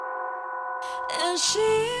And she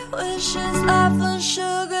wishes life was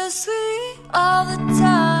sugar sweet all the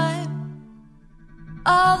time,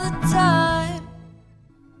 all the time,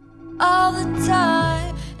 all the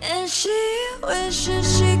time. And she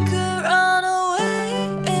wishes she could run away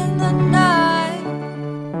in the night,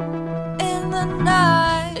 in the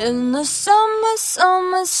night, in the summer,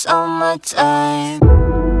 summer, summertime.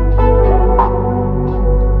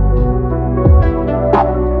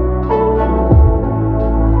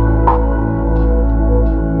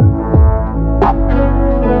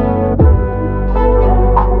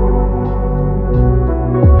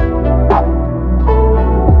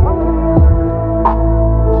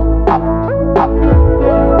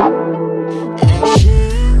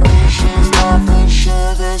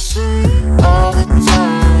 All the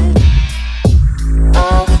time,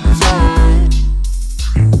 all the time,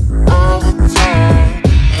 all the time.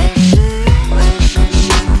 And she wishes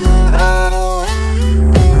she could run away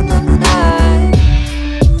in the night,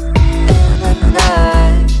 in the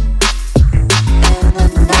night, in the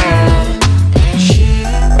night. And she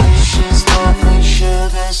wishes life was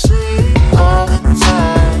sugar sweet all the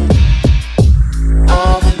time,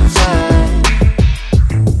 all the time,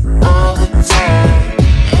 all the time.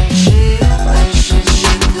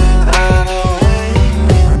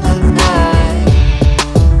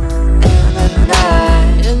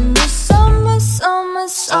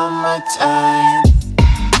 Summertime.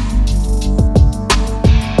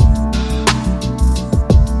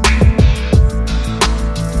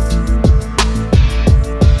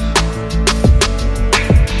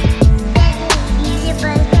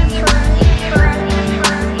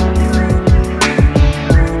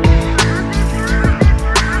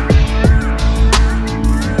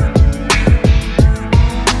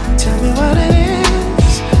 Tell me what it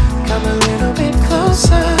is. Come a little bit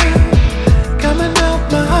closer. Come and melt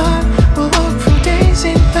my heart. We'll walk through days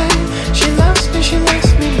in vain. She loves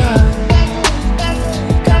me not.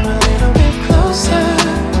 Come a little bit closer.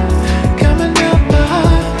 Come and melt my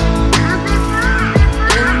heart.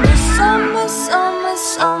 In the summer, summer,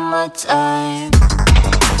 summertime.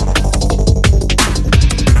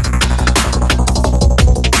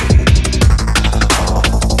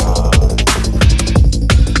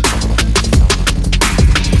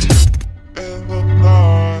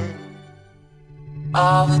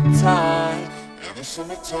 All the time, in the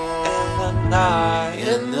summertime, in the night,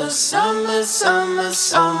 in the summer, summer,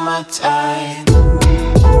 summertime.